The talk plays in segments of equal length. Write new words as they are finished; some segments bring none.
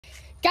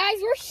Guys,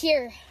 we're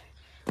here.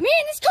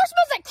 Man, this car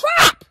smells like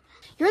crap!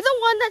 You're the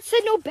one that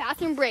said no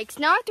bathroom breaks.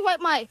 Now I have to wipe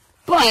my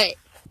butt.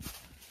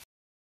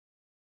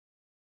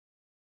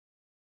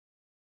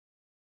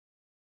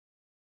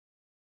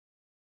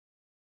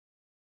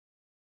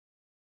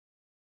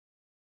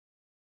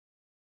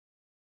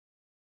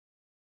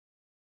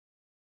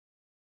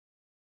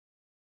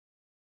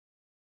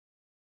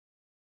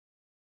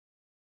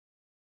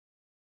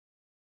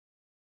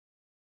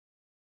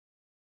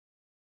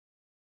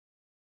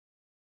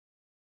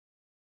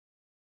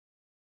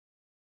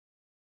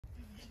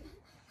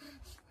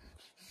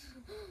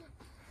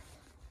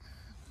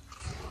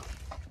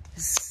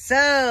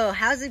 So,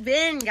 how's it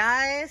been,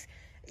 guys?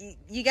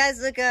 You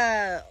guys look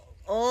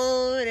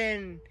old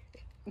and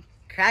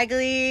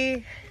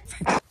craggly,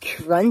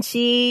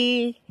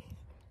 crunchy.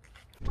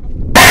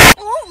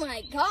 Oh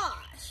my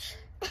gosh.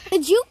 Where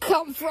did you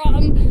come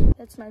from?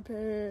 That's my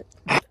pet.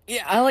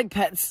 Yeah, I like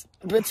pets.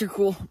 Pets are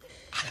cool.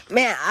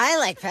 Man, I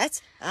like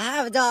pets. I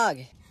have a dog.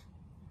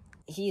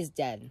 He's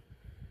dead.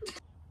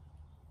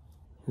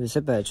 He was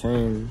hit by a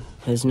train.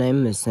 His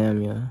name is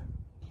Samuel.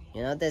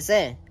 You know what they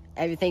say?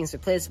 Everything's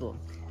replaceable.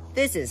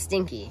 This is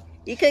Stinky.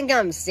 You couldn't call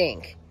him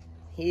Stink.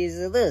 He's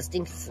a little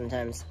stinky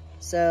sometimes.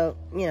 So,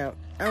 you know,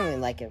 I don't really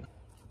like him.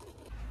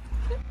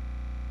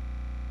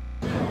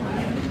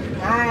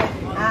 Alright,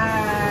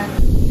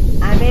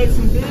 I made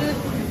some food.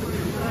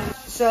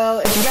 So,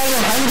 if you guys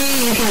are hungry,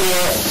 you can eat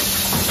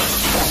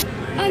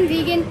it. I'm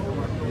vegan.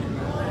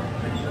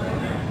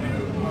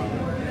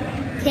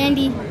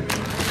 Candy.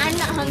 I'm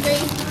not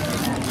hungry.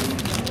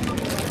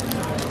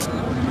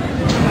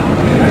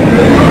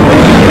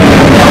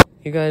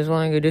 You guys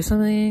want to go do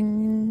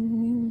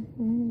something?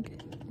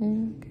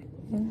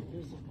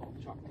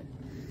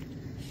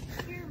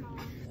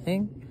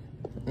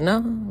 No,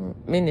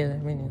 me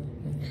neither.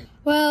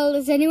 Well,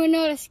 does anyone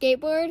know how to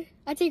skateboard?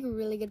 I take a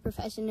really good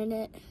profession in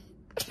it.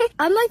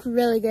 I'm like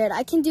really good.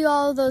 I can do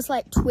all of those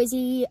like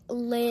twisty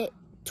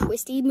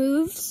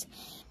moves.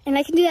 And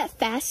I can do that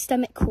fast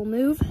stomach cool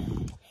move.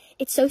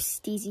 It's so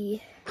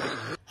steezy.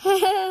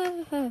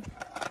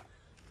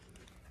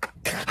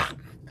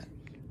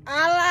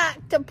 I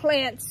like to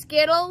plant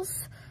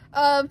Skittles.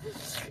 Let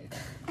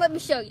me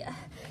show you.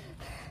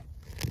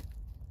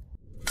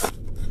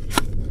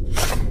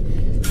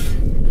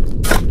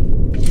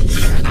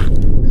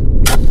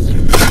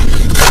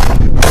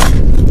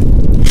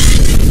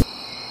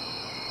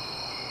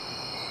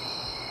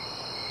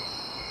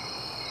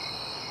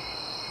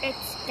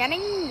 It's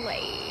getting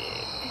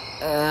late.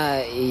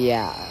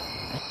 Yeah.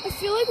 I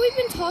feel like we've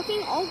been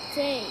talking all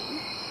day.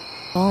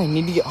 Oh, I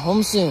need to get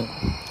home soon.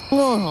 I'm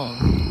going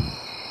home.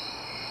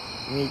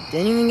 We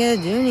didn't even get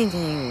to do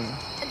anything.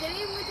 I didn't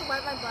even get to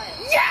wipe my butt.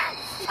 Yes!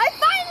 I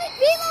finally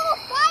beat level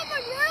 5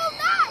 on Royal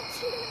Match!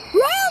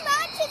 Royal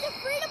Match is a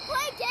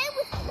free-to-play game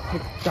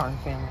with... Darn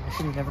family, I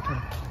should have never come.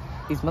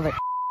 These mother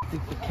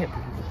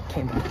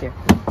came back here.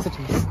 Such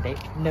a mistake.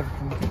 Never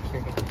come back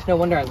here again. No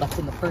wonder I left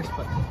in the first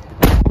place.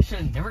 I should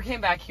have never came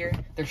back here.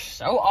 They're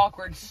so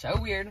awkward, so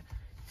weird.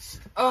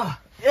 Oh,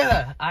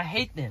 yeah, I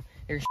hate them.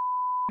 They're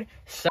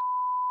so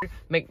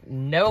make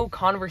no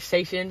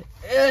conversation.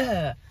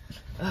 Ugh.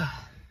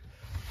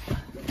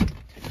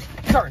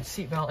 Darn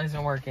seatbelt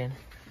isn't working.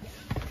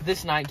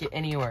 This night get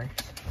any worse.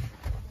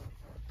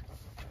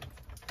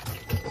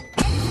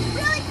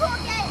 Really cool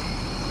game!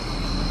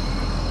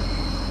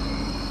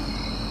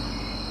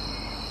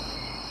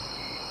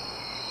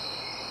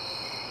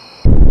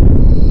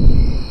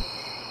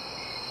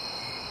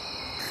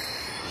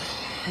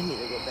 I need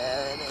to go to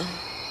bed.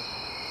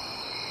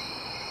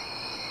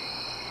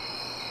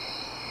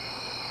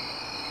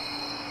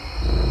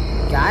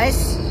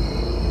 Guys?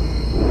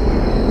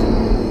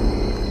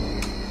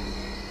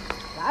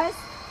 Guys?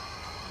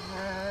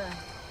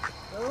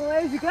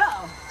 Where'd you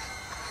go?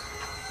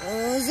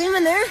 Zoom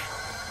in there.